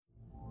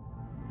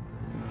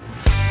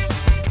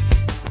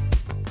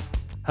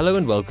Hello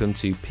and welcome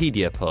to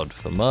PediaPod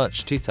for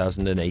March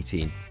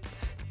 2018.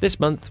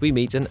 This month we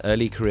meet an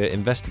early career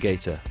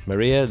investigator,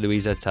 Maria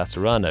Luisa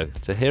Tataranno,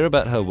 to hear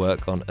about her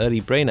work on early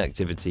brain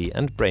activity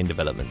and brain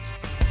development.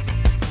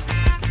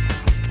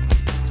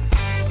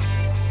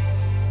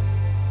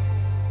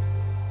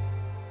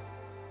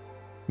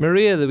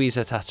 Maria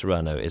Luisa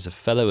Tataranno is a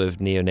Fellow of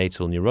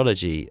Neonatal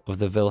Neurology of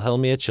the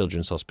Wilhelmina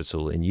Children's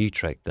Hospital in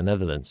Utrecht, the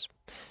Netherlands.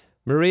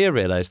 Maria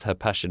realised her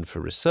passion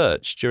for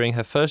research during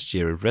her first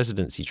year of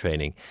residency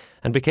training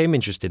and became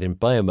interested in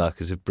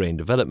biomarkers of brain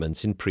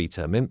development in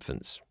preterm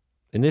infants.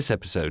 In this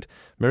episode,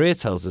 Maria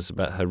tells us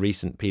about her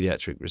recent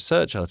paediatric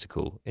research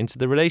article into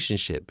the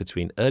relationship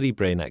between early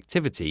brain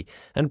activity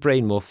and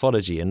brain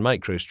morphology and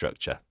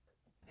microstructure.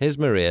 Here's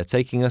Maria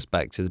taking us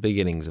back to the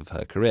beginnings of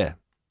her career.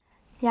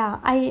 Yeah,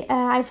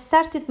 I've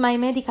started my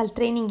medical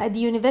training at the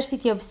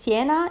University of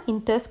Siena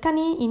in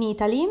Tuscany, in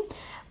Italy,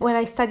 where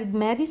I studied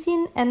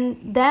medicine, and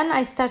then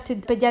I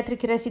started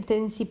pediatric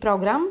residency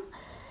program.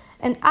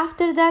 And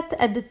after that,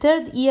 at the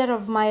third year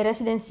of my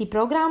residency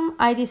program,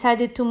 I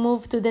decided to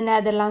move to the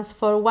Netherlands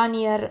for 1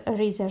 year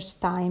research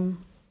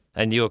time.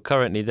 And you're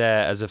currently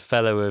there as a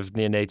Fellow of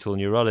Neonatal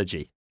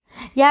Neurology.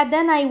 Yeah,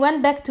 then I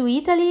went back to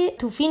Italy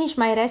to finish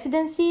my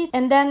residency,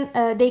 and then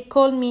they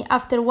called me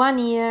after 1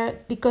 year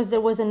because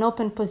there was an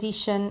open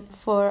position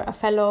for a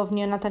Fellow of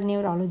Neonatal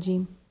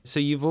Neurology. So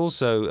you've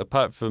also,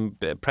 apart from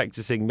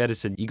practicing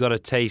medicine, you got a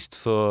taste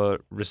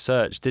for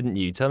research, didn't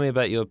you? Tell me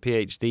about your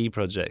PhD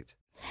project.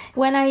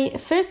 When I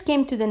first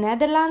came to the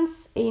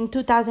Netherlands in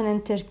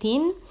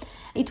 2013,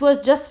 it was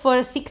just for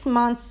a 6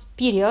 months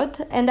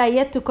period, and I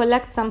had to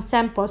collect some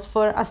samples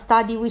for a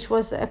study which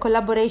was a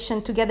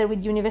collaboration together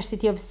with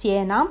University of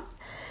Siena.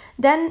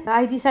 Then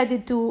I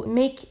decided to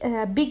make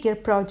a bigger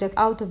project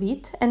out of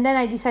it, and then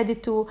I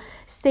decided to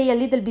stay a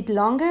little bit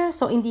longer.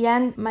 So in the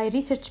end, my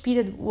research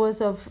period was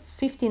of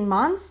 15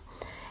 months.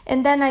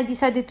 And then I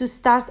decided to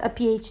start a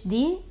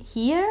PhD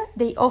here.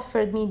 They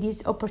offered me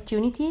this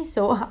opportunity,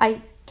 so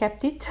I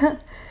kept it.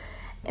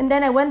 And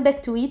then I went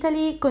back to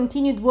Italy,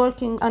 continued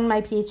working on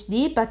my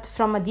PhD, but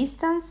from a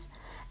distance.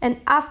 And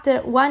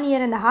after 1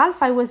 year and a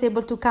half, I was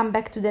able to come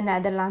back to the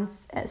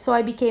Netherlands. So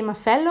I became a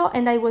fellow,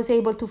 and I was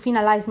able to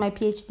finalize my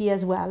PhD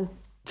as well.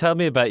 Tell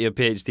me about your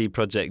PhD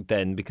project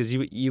then, because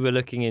you were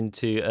looking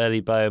into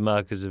early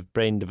biomarkers of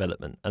brain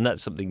development, and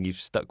that's something you've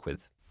stuck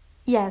with.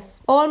 Yes,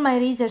 all my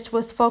research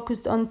was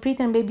focused on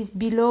preterm babies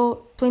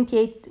below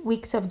 28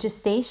 weeks of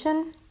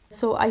gestation.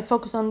 So I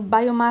focused on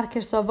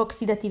biomarkers of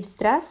oxidative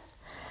stress.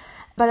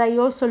 But I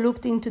also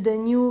looked into the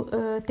new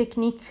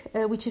technique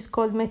which is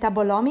called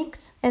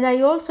metabolomics. And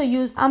I also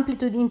used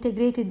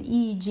amplitude-integrated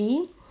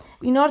EEG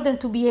in order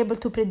to be able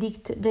to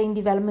predict brain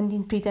development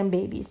in preterm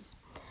babies.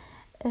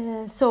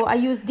 So I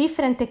used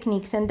different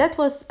techniques, and that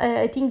was,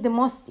 I think, the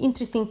most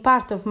interesting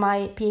part of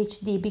my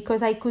PhD,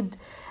 because I could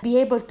be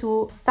able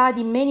to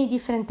study many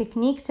different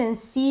techniques and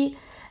see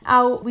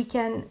how we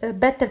can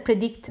better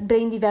predict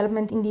brain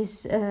development in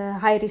this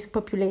high-risk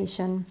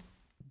population.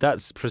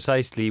 That's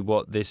precisely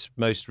what this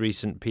most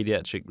recent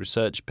paediatric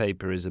research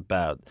paper is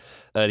about.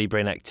 Early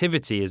brain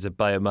activity is a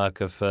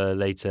biomarker for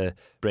later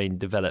brain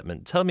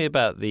development. Tell me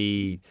about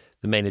the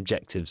main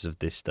objectives of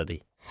this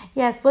study.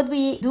 Yes, what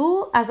we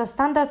do as a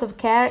standard of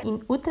care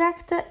in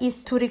Utrecht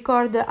is to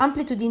record the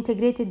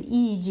amplitude-integrated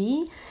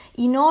EEG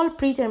in all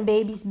preterm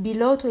babies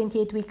below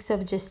 28 weeks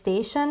of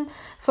gestation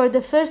for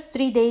the first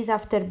 3 days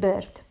after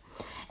birth.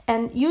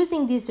 And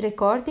using this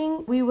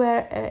recording, we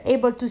were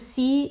able to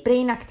see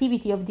brain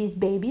activity of these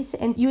babies,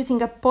 and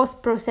using a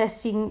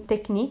post-processing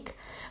technique,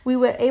 we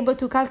were able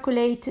to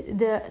calculate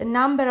the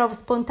number of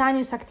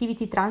spontaneous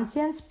activity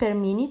transients per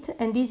minute,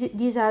 and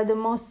these are the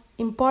most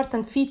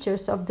important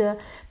features of the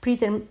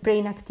preterm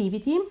brain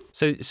activity.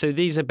 So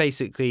these are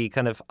basically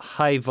kind of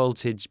high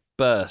voltage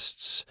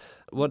bursts.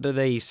 What do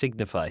they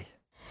signify?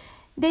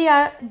 They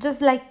are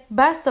just like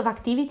bursts of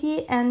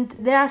activity, and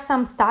there are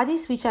some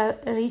studies which are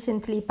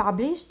recently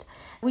published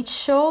which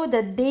show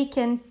that they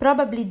can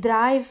probably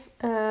drive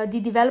the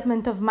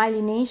development of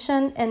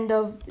myelination and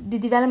of the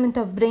development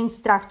of brain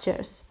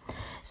structures.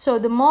 So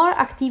the more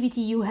activity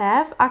you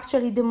have,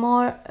 actually the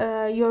more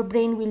your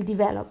brain will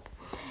develop.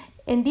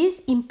 And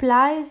this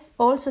implies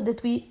also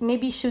that we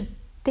maybe should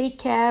take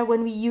care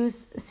when we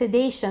use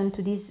sedation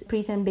to these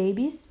preterm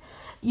babies.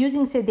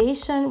 Using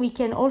sedation, we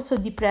can also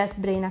depress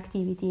brain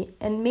activity,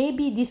 and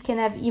maybe this can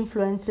have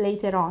influence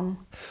later on.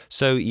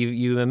 So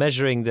you were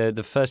measuring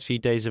the first few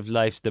days of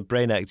life, the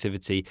brain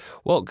activity.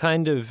 What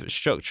kind of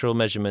structural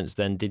measurements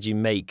then did you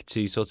make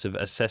to sort of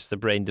assess the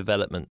brain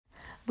development?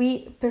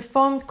 We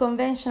performed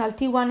conventional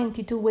T1 and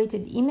T2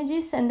 weighted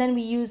images, and then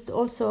we used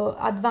also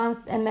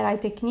advanced MRI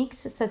techniques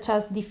such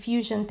as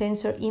diffusion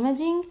tensor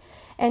imaging.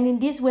 And in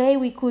this way,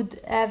 we could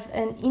have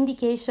an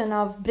indication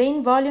of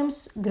brain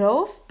volumes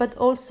growth, but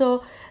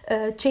also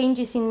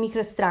changes in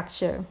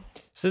microstructure.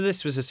 So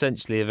this was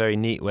essentially a very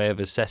neat way of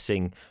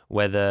assessing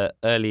whether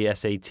early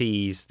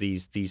SATs,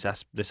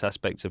 this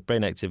aspect of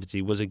brain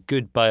activity, was a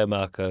good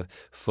biomarker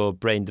for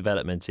brain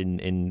development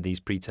in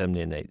these preterm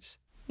neonates.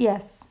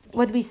 Yes.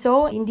 What we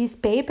saw in this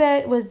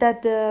paper was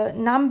that the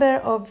number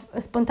of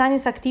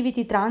spontaneous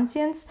activity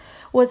transients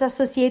was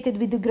associated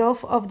with the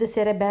growth of the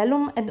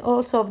cerebellum and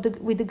also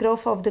with the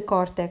growth of the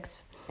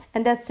cortex.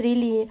 And that's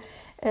really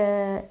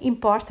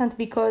important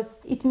because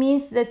it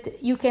means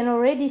that you can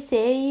already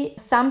say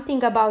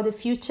something about the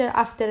future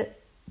after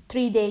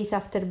 3 days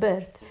after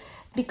birth.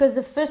 Because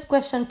the first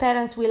question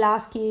parents will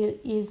ask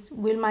is,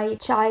 will my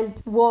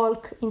child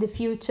walk in the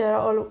future,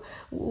 or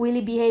will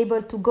he be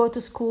able to go to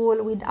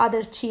school with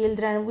other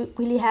children?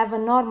 Will he have a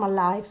normal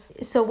life?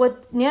 So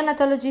what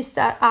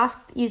neonatologists are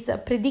asked is a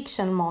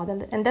prediction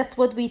model, and that's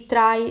what we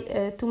try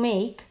to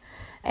make.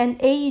 And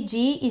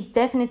AEG is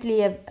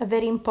definitely a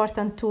very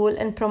important tool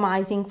and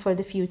promising for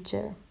the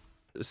future.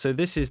 So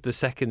this is the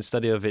second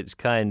study of its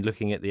kind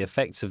looking at the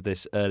effects of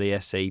this early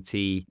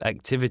SAT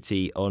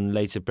activity on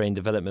later brain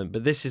development.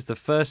 But this is the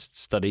first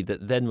study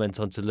that then went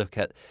on to look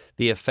at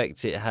the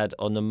effects it had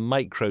on the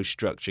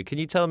microstructure. Can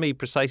you tell me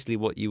precisely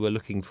what you were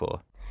looking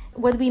for?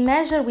 What we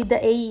measure with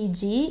the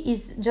AEG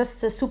is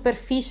just a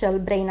superficial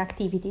brain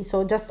activity,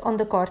 so just on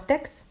the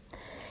cortex.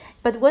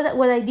 But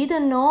what I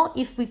didn't know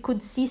if we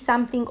could see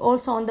something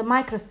also on the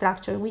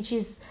microstructure, which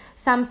is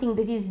something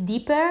that is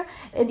deeper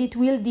and it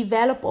will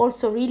develop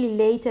also really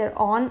later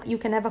on. You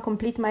can have a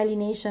complete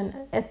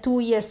myelination at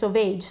 2 years of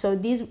age. So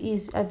this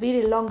is a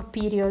very long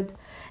period.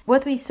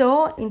 What we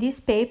saw in this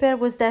paper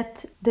was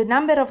that the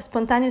number of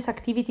spontaneous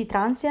activity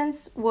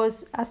transients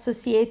was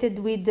associated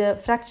with the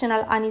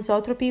fractional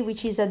anisotropy,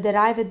 which is a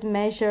derived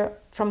measure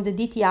from the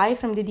DTI,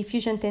 from the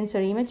diffusion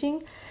tensor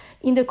imaging,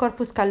 in the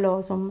corpus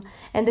callosum.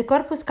 And the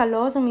corpus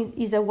callosum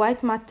is a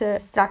white matter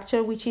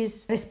structure which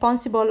is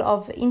responsible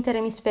of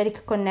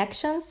interhemispheric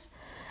connections.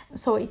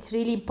 So it's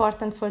really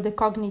important for the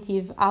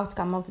cognitive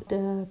outcome of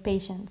the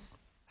patients.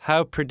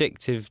 How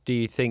predictive do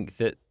you think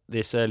that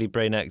this early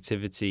brain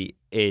activity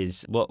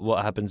is?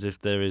 What happens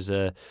if there is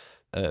a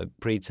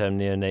preterm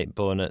neonate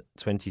born at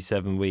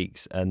 27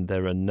 weeks and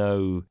there are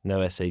no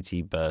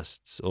SAT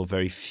bursts or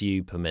very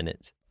few per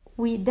minute?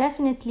 We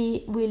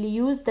definitely will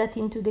use that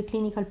into the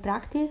clinical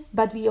practice,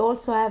 but we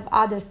also have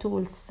other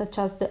tools such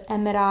as the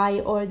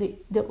MRI or the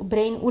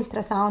brain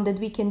ultrasound that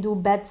we can do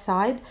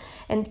bedside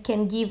and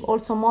can give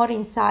also more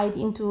insight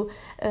into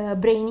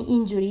brain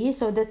injury.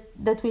 So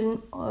that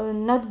will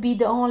not be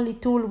the only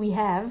tool we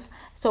have.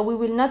 So we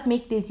will not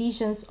make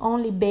decisions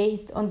only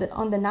based on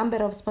the number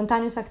of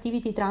spontaneous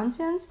activity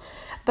transients,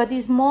 but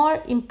it's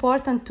more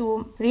important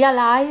to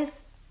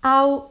realize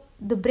how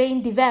the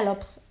brain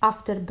develops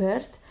after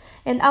birth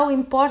and how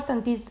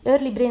important this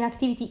early brain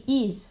activity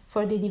is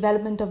for the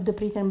development of the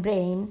preterm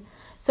brain.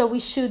 So we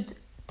should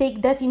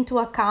take that into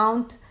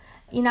account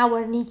in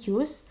our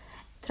NICUs,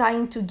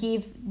 trying to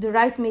give the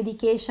right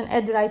medication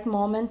at the right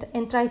moment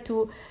and try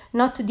to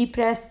not to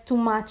depress too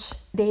much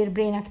their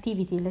brain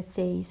activity, let's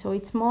say. So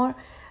it's more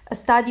a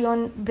study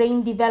on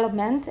brain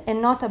development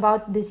and not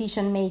about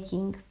decision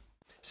making.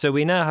 So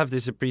we now have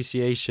this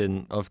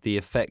appreciation of the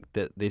effect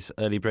that this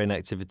early brain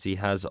activity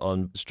has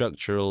on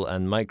structural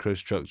and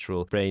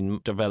microstructural brain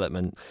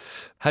development.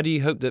 How do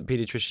you hope that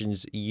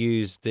pediatricians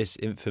use this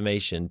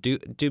information?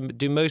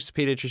 Do most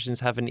pediatricians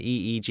have an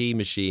EEG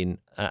machine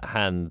at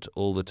hand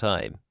all the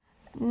time?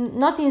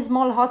 Not in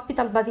small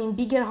hospitals, but in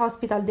bigger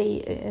hospitals,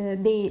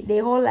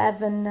 they all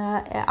have an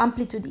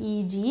amplitude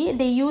EEG.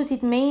 They use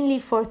it mainly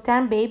for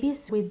term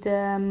babies with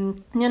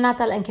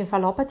neonatal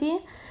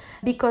encephalopathy,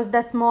 because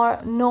that's more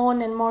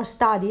known and more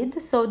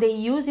studied. So they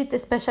use it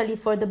especially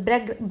for the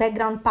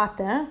background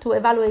pattern, to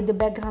evaluate the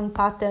background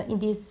pattern in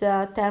these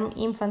term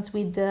infants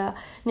with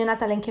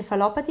neonatal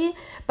encephalopathy.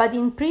 But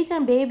in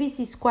preterm babies,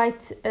 it's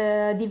quite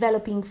a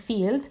developing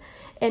field,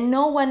 and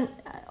no one,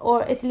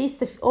 or at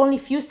least only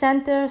few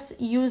centers,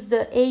 use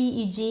the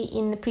AEG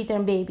in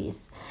preterm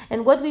babies.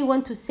 And what we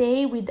want to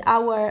say with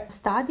our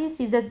studies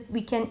is that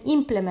we can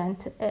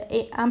implement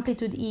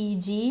amplitude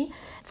EEG,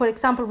 for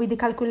example, with the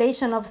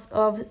calculation of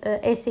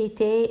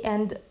SAT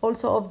and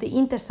also of the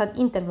intersat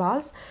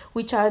intervals,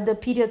 which are the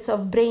periods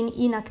of brain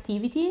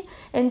inactivity.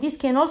 And this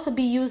can also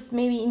be used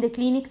maybe in the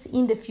clinics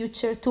in the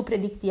future to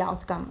predict the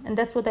outcome. And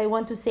that's what I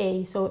want to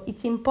say. So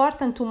it's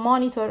important to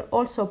monitor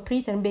also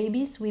preterm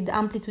babies with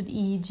amplitude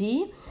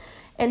EEG.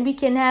 And we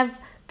can have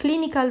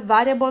clinical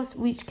variables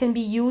which can be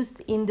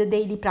used in the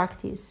daily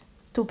practice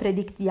to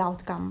predict the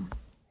outcome.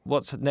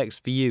 What's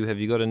next for you? Have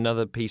you got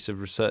another piece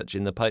of research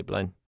in the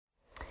pipeline?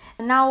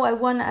 Now I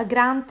won a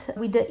grant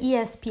with the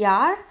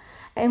ESPR,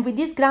 and with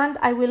this grant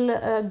I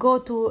will go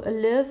to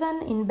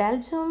Leuven in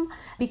Belgium,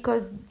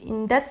 because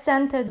in that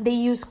center they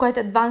use quite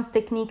advanced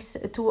techniques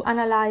to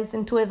analyze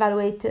and to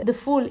evaluate the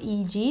full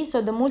EEG,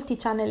 so the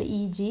multi-channel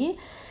EEG.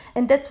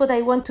 And that's what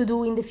I want to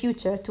do in the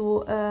future,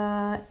 to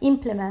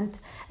implement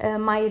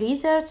my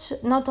research,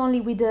 not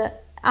only with the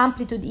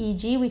amplitude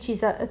EEG, which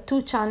is a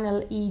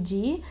 2-channel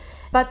EEG,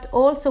 but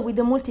also with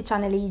the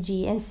multi-channel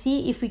EEG, and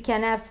see if we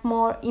can have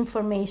more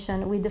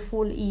information with the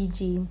full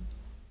EEG.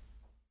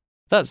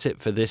 That's it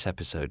for this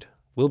episode.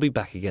 We'll be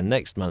back again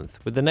next month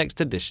with the next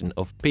edition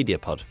of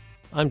Pediapod.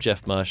 I'm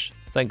Jeff Marsh.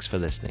 Thanks for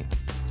listening.